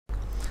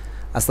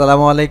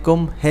Assalamu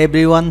alaikum. Hey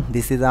everyone,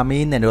 this is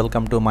Amin and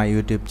welcome to my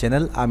YouTube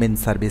channel Amin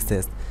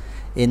Services.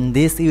 In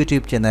this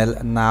YouTube channel,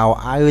 now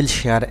I will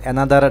share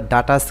another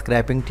data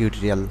scraping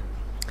tutorial.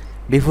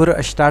 Before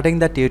starting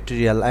the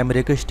tutorial, I am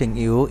requesting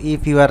you,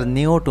 if you are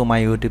new to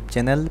my YouTube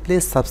channel,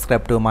 please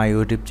subscribe to my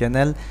YouTube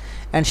channel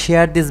and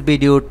share this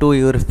video to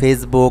your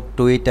Facebook,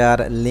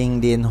 Twitter,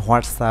 LinkedIn,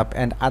 WhatsApp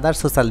and other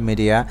social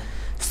media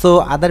so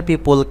other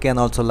people can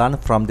also learn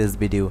from this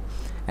video.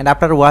 And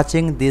after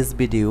watching this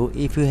video,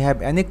 if you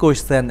have any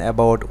question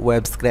about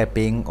web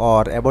scraping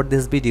or about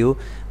this video,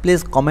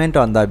 please comment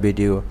on the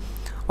video.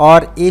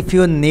 Or if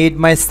you need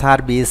my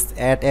service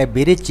at a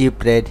very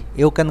cheap rate,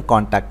 you can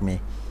contact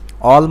me.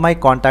 All my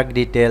contact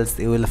details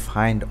you will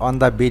find on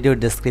the video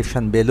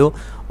description below,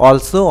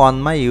 also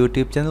on my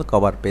YouTube channel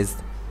cover page.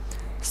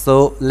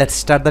 So let's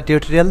start the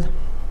tutorial.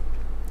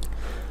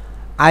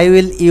 I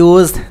will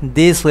use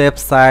this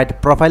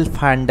website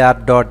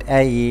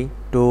profilefinder.ie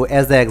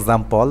as an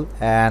example,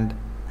 and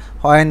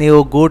when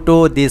you go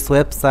to this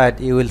website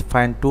you will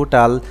find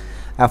total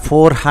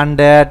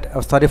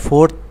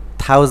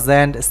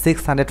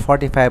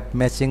 4,645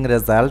 matching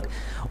result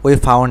we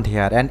found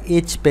here, and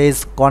each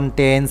page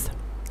contains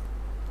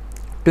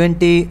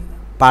 20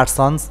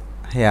 persons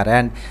here,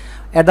 and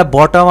at the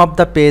bottom of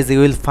the page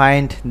you will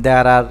find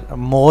there are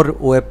more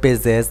web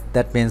pages.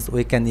 That means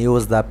we can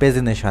use the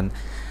pagination.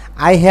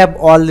 I have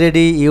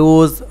already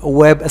used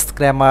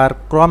Webscraper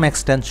Chrome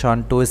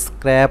extension to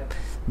scrape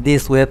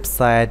this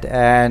website,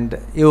 and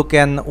you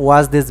can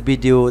watch this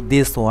video,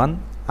 this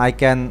one. I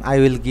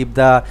will give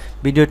the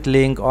video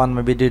link on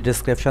my video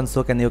description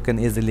so you can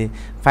easily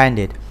find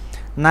it.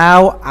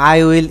 Now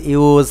I will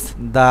use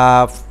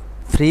the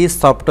free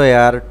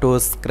software to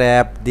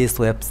scrape this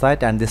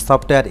website, and this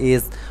software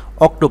is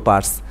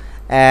Octoparse,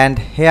 and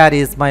here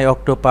is my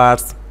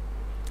Octoparse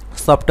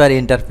software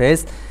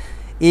interface.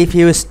 If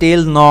you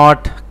still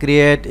not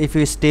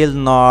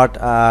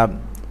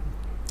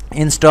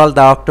install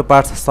the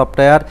Octoparse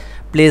software,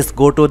 please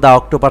go to the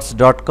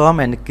octoparse.com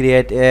and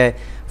create a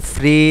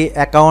free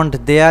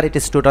account there. It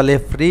is totally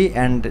free,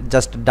 and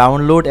just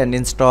download and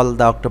install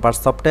the Octoparse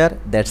software.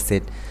 That's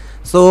it.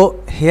 So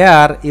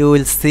here you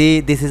will see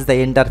this is the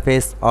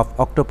interface of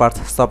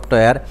Octoparse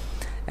software,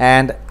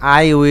 and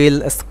I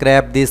will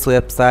scrape this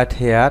website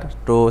here.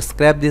 To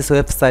scrape this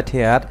website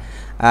here,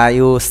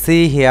 you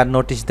see here,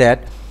 notice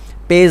that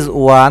page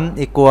 1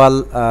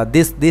 equal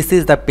this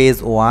is the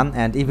page 1,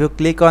 and if you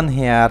click on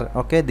here,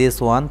 okay, this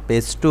one,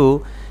 page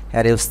 2,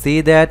 here you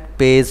see that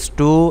page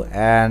 2,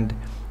 and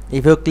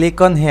if you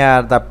click on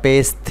here the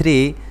page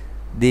 3,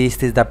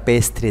 this is the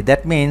page 3.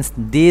 That means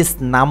this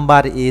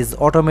number is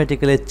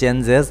automatically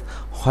changes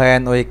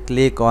when we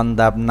click on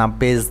the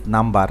page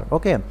number.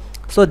 Okay,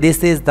 so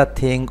this is the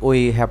thing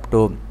we have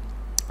to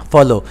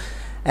follow.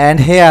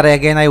 And here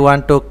again I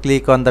want to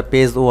click on the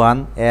page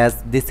 1,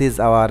 as this is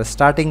our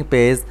starting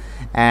page,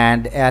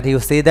 and you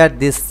see that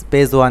this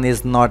page 1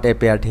 is not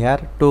appeared here.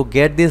 To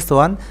get this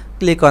one,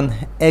 click on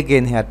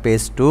again here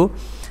page 2,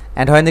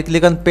 and when you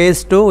click on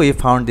page 2 we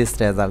found this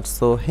result.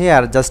 So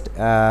here just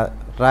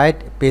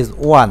write page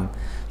 1.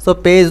 So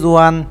page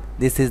 1,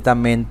 this is the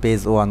main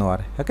page 1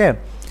 or okay.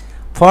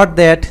 For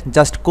that,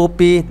 just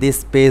copy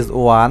this page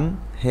 1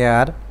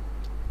 here,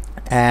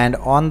 and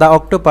on the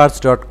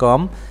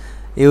octoparse.com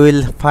you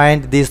will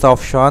find this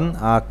option.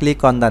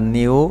 Click on the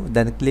new,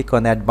 then click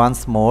on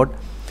advanced mode.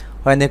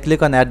 When you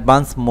click on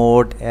advanced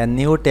mode, a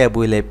new tab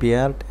will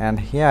appear, and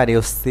here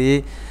you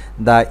see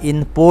the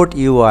import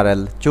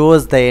URL.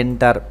 Choose the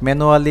enter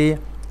manually,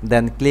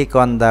 then click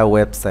on the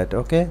website.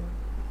 Okay,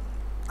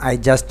 I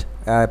just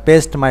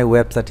paste my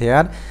website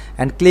here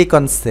and click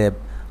on save.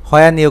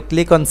 When you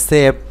click on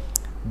save,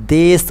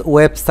 this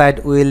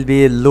website will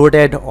be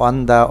loaded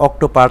on the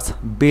Octoparse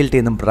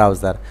built-in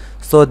browser.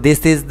 So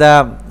this is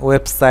the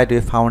website we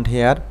found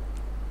here.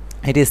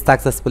 It is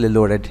successfully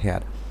loaded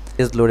here.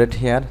 It is loaded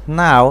here.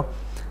 Now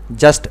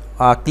just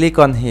click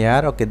on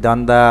here. Okay,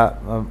 on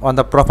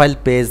the profile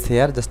page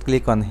here, just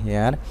click on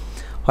here.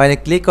 When you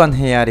click on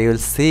here, you will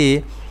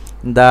see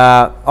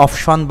the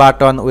option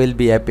button will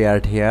be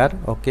appeared here.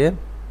 Okay,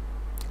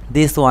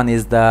 this one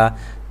is the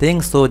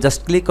thing. So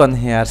just click on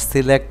here,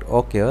 select.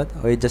 Okay,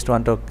 we just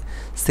want to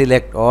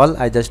select all.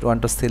 I just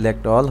want to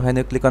select all. When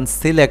you click on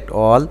select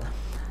all,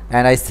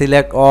 and I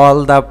select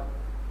all, the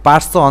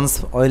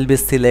persons will be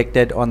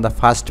selected on the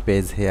first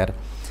page here.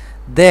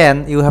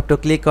 Then you have to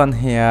click on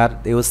here.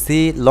 You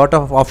see lot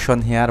of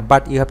option here,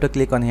 but you have to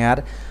click on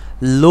here,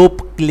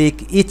 loop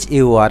click each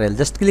URL.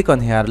 Just click on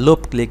here,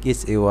 loop click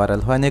each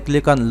URL. When you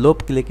click on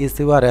loop click each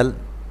URL,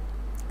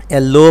 a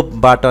loop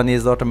button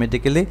is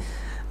automatically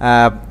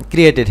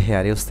created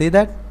here. You see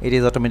that it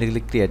is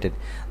automatically created.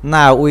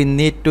 Now we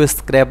need to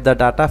scrape the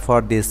data for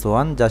this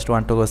one. Just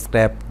want to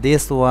scrape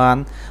this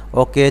one.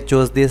 Okay,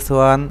 choose this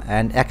one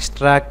and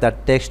extract the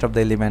text of the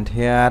element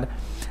here,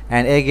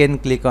 and again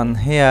click on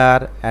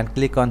here and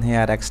click on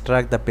here,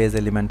 extract the page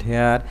element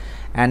here,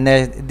 and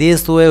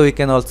this way we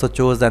can also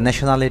choose the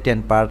nationality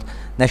and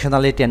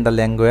the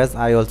language.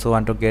 I also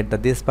want to get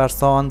this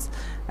persons,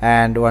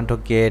 and want to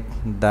get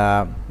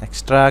the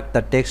extract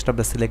the text of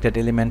the selected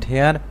element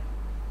here.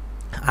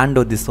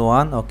 Undo this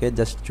one. Okay,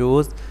 just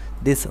choose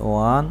this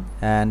one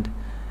and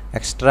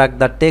extract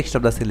the text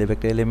of the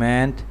selected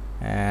element,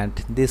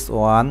 and this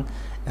one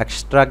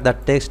extract the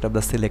text of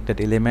the selected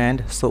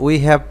element. So we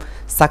have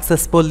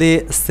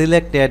successfully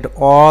selected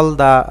all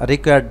the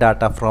required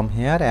data from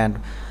here, and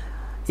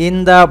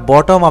in the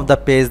bottom of the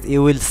page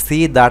you will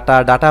see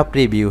data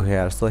preview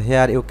here. So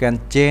here you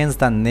can change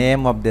the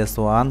name of this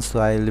one. So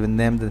I will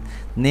name the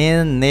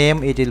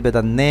name, it will be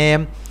the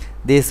name,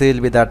 this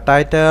will be the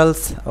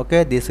titles.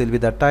 Okay, this will be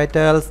the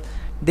titles,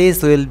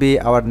 this will be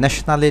our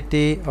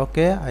nationality.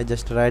 Okay, I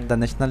just write the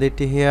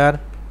nationality here,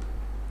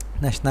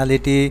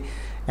 nationality,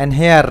 and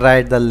here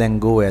write the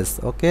language.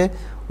 Okay,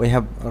 we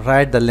have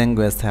write the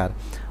language here.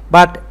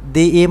 But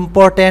the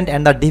important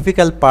and the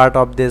difficult part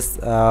of this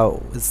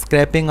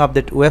scraping of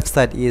that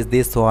website is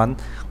this one,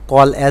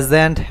 call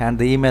agent and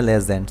the email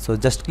agent. So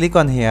just click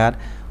on here,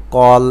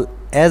 call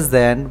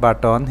agent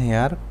button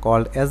here,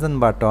 call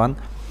agent button,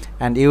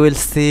 and you will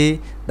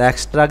see the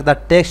extract the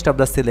text of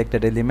the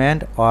selected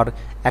element or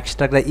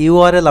extract the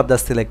URL of the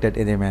selected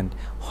element.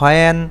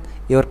 When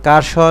your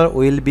cursor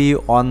will be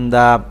on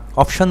the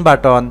option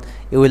button,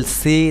 you will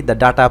see the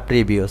data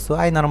preview. So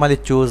I normally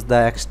choose the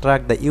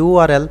extract the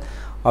URL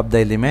of the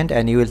element,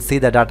 and you will see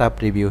the data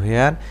preview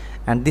here.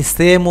 And the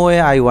same way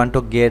I want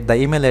to get the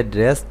email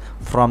address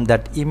from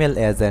that email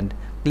agent.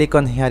 Click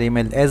on here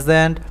email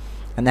agent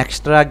and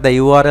extract the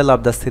URL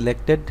of the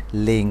selected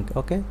link.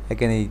 Okay,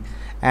 again,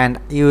 and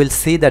you will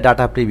see the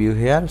data preview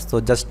here. So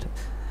just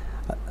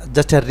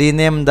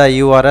rename the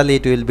URL.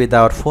 It will be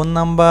our phone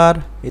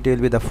number, it will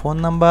be the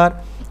phone number,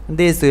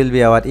 this will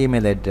be our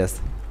email address,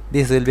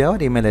 this will be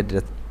our email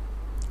address.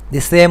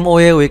 The same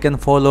way we can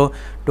follow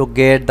to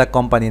get the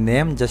company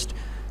name. Just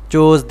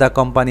choose the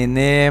company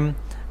name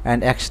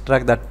and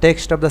extract the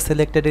text of the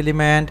selected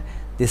element.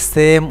 The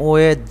same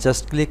way,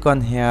 just click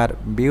on here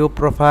view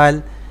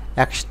profile,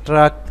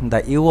 extract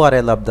the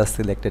URL of the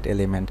selected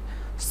element.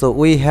 So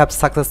we have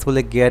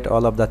successfully get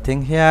all of the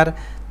thing here.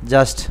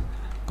 Just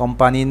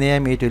company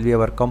name, it will be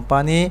our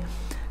company,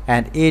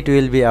 and it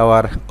will be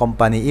our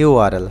company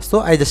URL.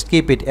 So I just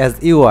keep it as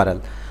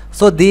URL.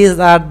 So these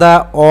are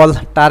the all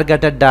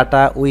targeted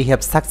data we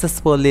have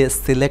successfully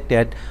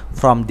selected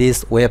from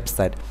this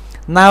website.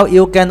 Now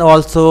you can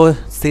also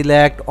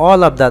select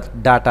all of the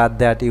data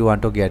that you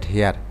want to get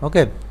here.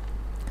 Okay,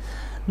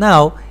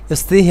 now you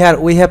see here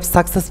we have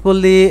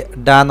successfully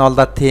done all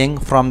the thing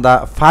from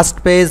the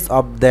first page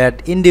of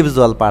that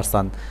individual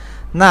person.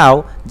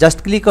 Now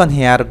just click on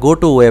here go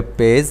to web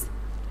page.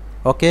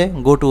 Okay,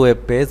 go to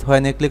web page.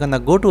 When you click on the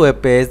go to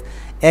web page,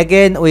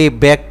 again we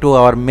back to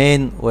our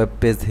main web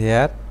page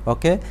here.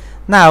 Okay,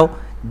 now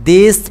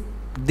this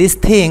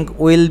thing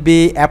will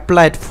be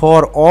applied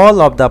for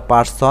all of the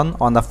person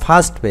on the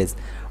first page,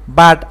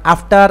 but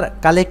after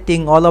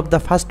collecting all of the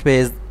first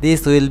page,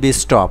 this will be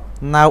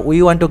stopped. Now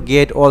we want to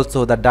get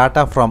also the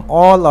data from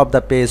all of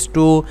the page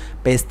 2,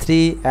 page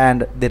 3,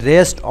 and the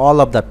rest all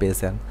of the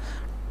pages.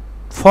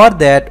 For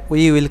that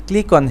we will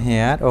click on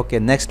here, okay,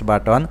 next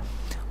button.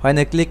 When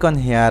you click on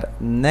here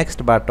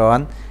next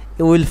button,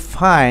 you will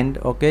find,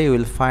 okay, you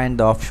will find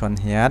the option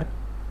here,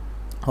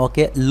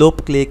 okay,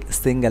 loop click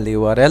single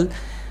URL.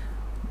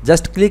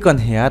 Just click on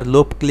here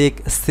loop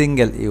click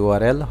single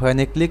URL. When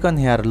you click on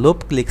here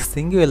loop click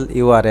single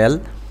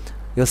URL,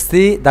 you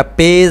see the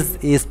page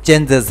is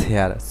changes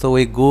here. So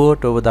we go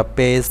to the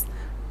page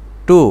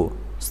 2.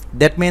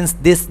 That means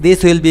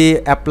this will be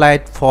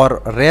applied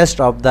for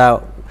rest of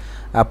the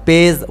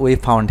page we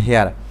found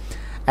here.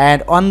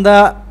 And on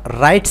the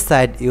right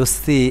side you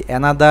see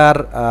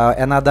another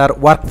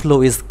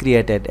workflow is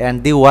created,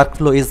 and the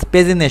workflow is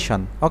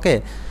pagination.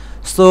 Okay,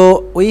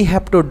 so we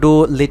have to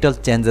do little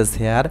changes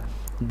here.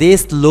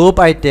 This loop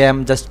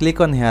item, just click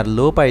on here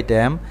loop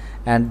item,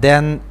 and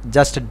then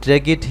just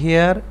drag it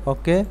here,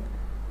 okay,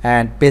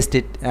 and paste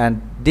it,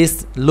 and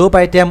this loop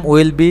item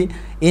will be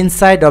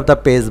inside of the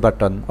page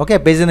button, okay,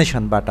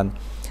 pagination button.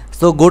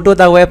 So go to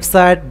the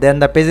website, then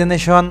the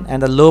pagination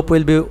and the loop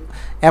will be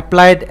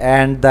applied,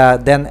 and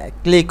then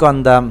click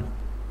on the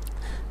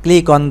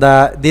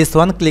this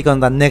one, click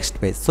on the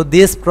next page. So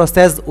this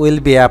process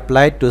will be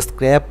applied to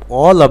scrape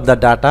all of the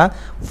data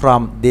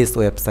from this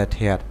website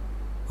here.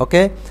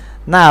 Okay,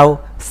 now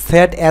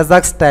set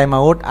Ajax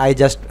timeout. I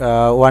just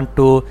want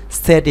to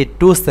set it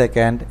 2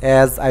 seconds,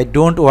 as I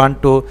don't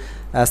want to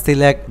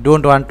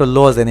don't want to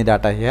lose any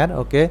data here.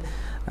 Okay,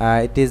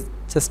 it is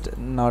just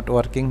not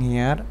working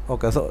here.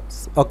 Okay, so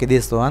okay,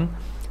 this one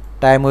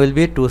time will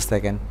be 2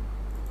 seconds.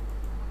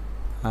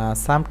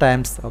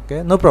 Sometimes,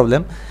 okay, no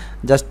problem,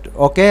 just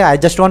okay, I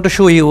just want to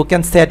show you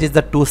can set is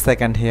the 2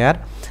 seconds here.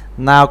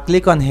 Now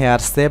click on here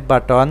save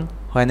button.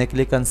 When I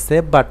click on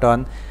save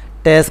button,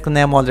 task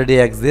name already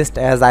exists,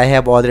 as I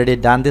have already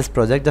done this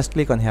project. Just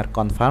click on here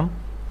confirm.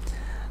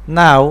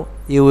 Now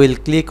you will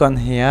click on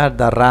here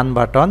the run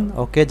button.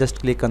 Okay, just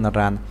click on the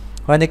run.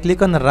 When you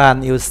click on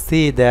run, you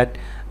see that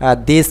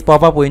this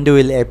pop-up window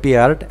will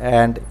appear,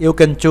 and you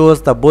can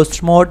choose the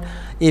boost mode,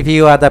 if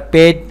you are the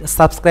paid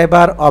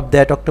subscriber of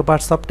that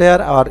Octoparse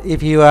software, or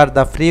if you are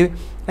the free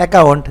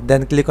account,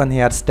 then click on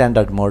here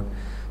standard mode.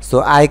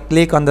 So I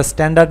click on the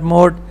standard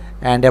mode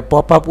and a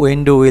pop-up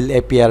window will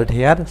appear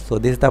here. So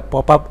this is the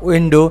pop-up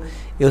window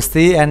you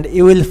see, and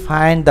you will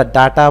find the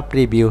data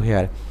preview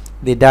here,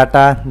 the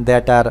data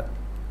that are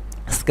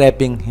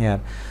scraping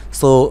here.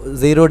 So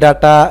 0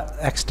 data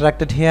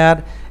extracted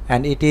here,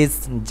 and it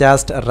is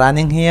just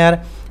running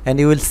here, and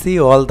you will see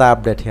all the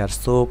update here.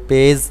 So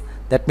page,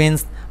 that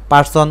means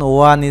person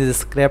 1 is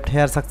scraped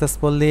here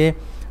successfully,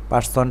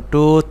 person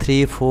 2,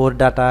 3, 4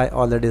 data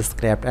already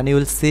scraped, and you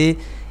will see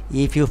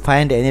if you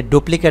find any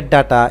duplicate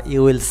data,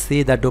 you will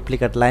see the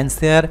duplicate lines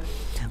here,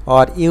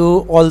 or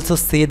you also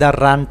see the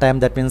runtime,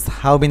 that means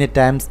how many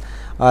times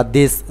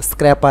this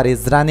scraper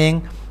is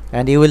running,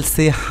 and you will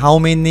see how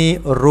many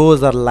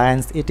rows or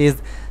lines it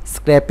is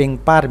scraping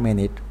per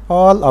minute.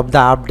 All of the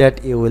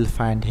update you will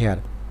find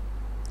here.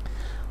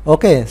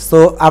 Okay,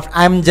 so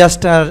I'm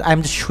just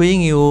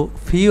showing you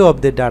few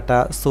of the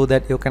data so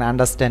that you can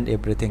understand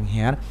everything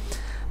here,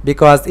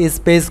 because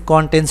each page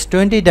contains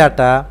 20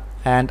 data,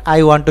 and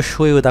I want to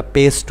show you the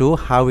page 2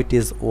 how it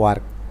is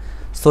work,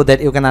 so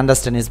that you can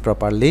understand it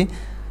properly.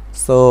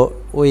 So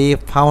we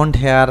found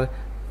here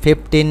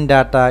 15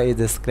 data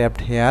is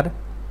scraped here.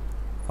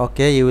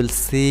 Okay, you will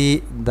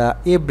see the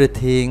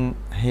everything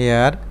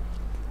here.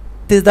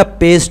 This is the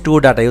page 2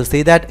 data. You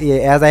see that,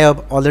 as I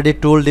have already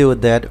told you,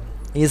 that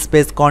each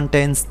page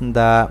contains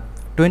the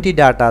 20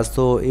 data.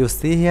 So you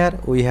see here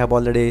we have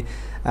already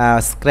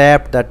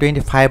scraped the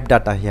 25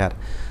 data here.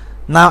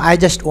 Now I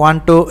just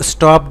want to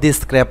stop this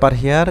scraper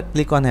here.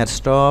 Click on here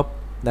stop,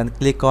 then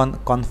click on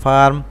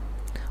confirm.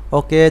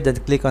 Okay, then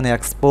click on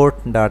export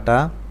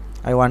data.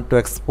 I want to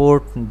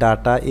export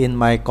data in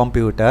my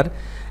computer,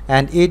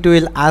 and it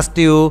will ask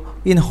you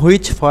in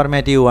which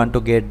format you want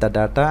to get the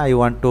data. I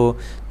want to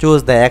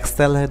choose the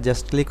Excel here.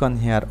 Just click on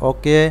here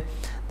okay,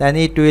 then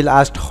it will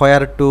ask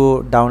where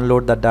to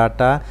download the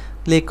data.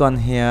 Click on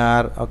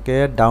here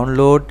okay,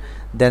 download,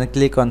 then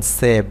click on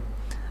save,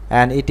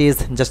 and it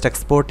is just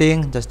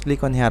exporting. Just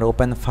click on here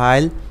open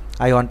file.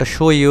 I want to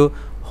show you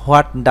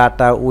what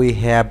data we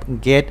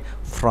have get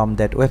from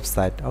that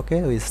website.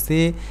 Okay, we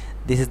see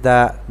this is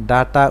the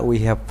data we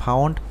have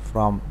found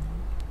from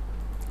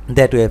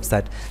that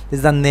website. This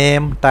is the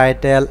name,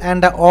 title,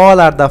 and all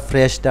are the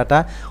fresh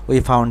data we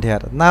found here.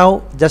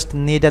 Now just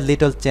need a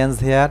little change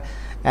here,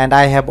 and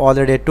I have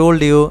already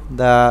told you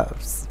the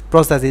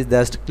process is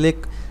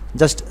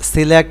just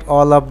select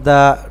all of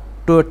the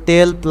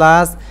tail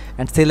plus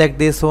and select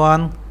this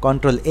one,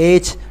 Control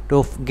H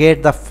to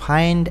get the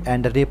find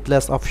and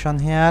replace option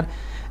here,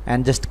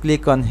 and just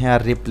click on here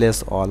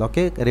replace all.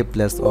 Okay,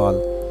 replace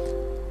all.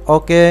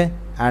 Okay,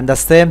 and the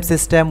same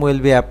system will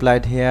be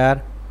applied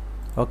here.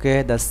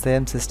 Okay, the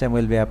same system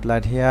will be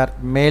applied here.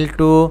 Mail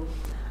to,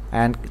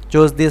 and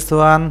choose this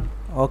one.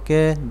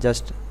 Okay,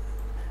 just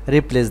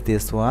replace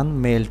this one,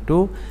 mail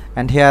to,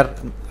 and here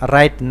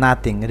write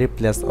nothing,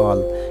 replace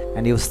all,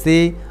 and you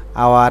see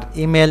our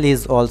email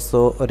is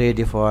also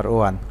ready for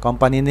one.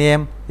 Company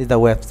name is the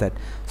website.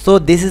 So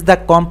this is the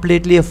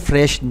completely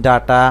fresh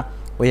data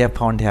we have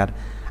found here.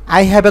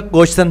 I have a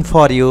question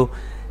for you.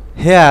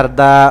 Here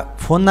the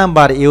phone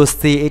number you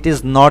see, it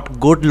is not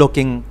good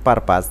looking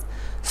purpose.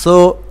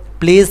 So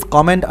please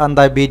comment on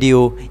the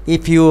video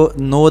if you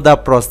know the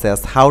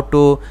process how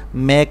to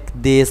make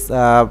this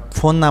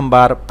phone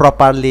number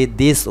properly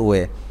this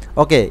way.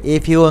 Okay,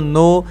 if you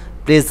know,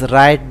 please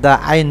write the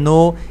I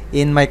know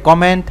in my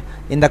comment,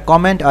 in the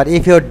comment, or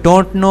if you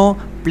don't know,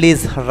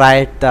 please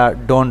write the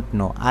don't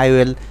know. I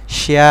will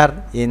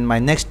share in my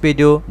next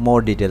video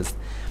more details.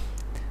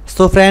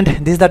 So friend,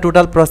 this is the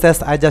total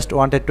process I just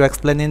wanted to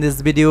explain in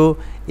this video.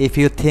 If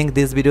you think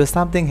this video is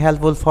something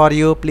helpful for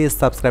you, please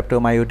subscribe to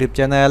my YouTube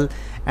channel,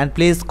 and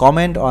please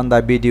comment on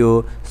the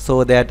video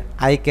so that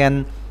I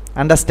can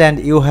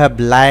understand you have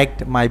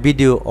liked my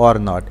video or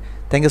not.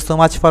 Thank you so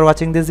much for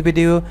watching this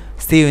video.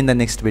 See you in the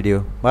next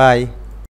video. Bye.